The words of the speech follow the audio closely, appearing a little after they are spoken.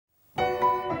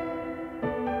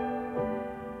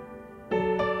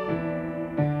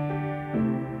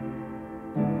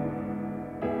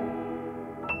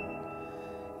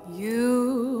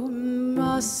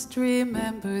must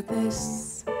remember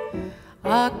this.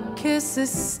 A kiss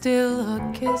is still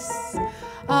a kiss.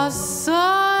 A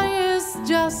sigh is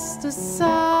just a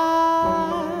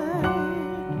sigh.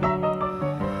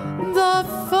 The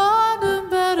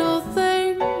fundamental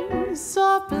things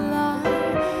are blind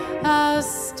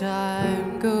as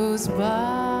time goes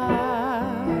by.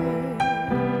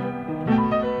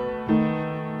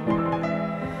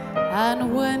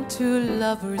 And when two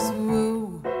lovers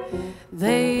woo,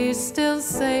 they still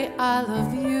say I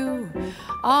love you.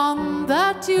 On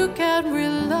that you can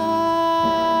rely.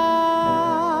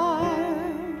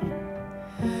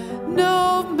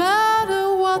 No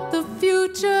matter what the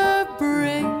future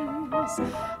brings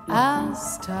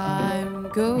as time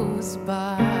goes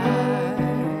by.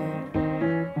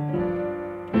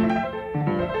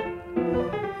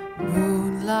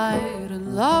 Moonlight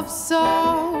and love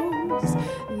songs,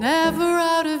 never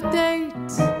out of date.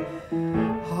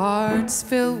 Hearts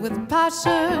filled with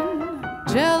passion,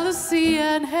 jealousy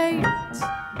and hate.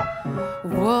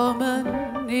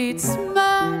 Woman needs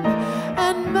man,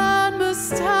 and man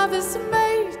must have his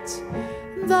mate.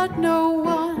 That no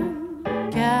one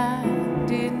can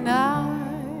deny.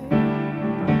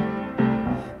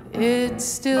 It's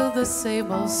still the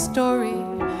same old story,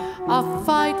 a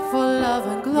fight for love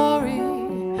and glory,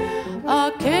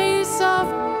 a case of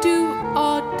do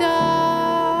or die.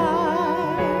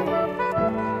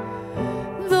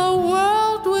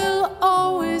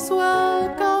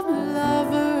 Welcome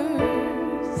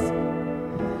lovers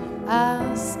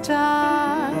as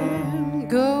time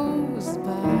goes by.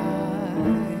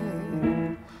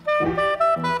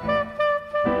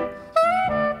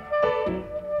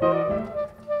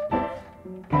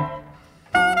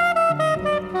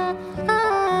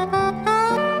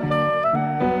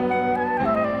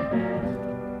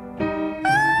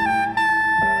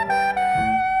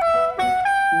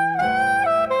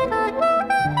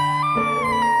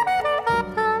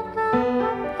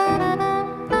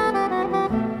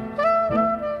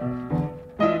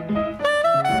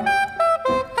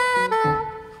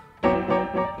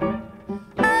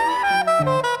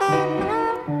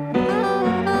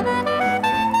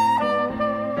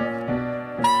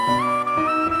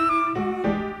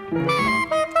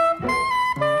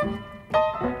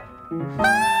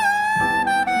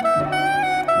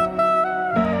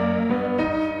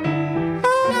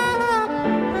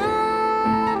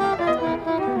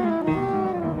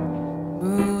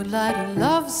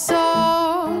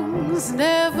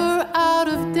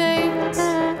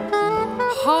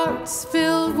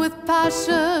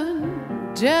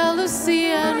 Jealousy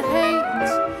and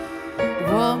hate.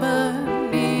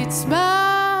 Woman needs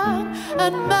man,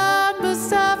 and man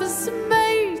must have his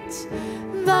mate.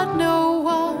 That no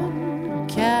one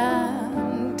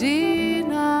can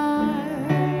deny.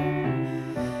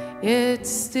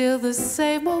 It's still the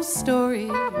same old story,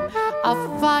 a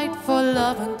fight for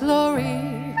love and glory,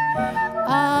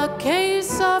 a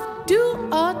case of do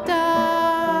or die.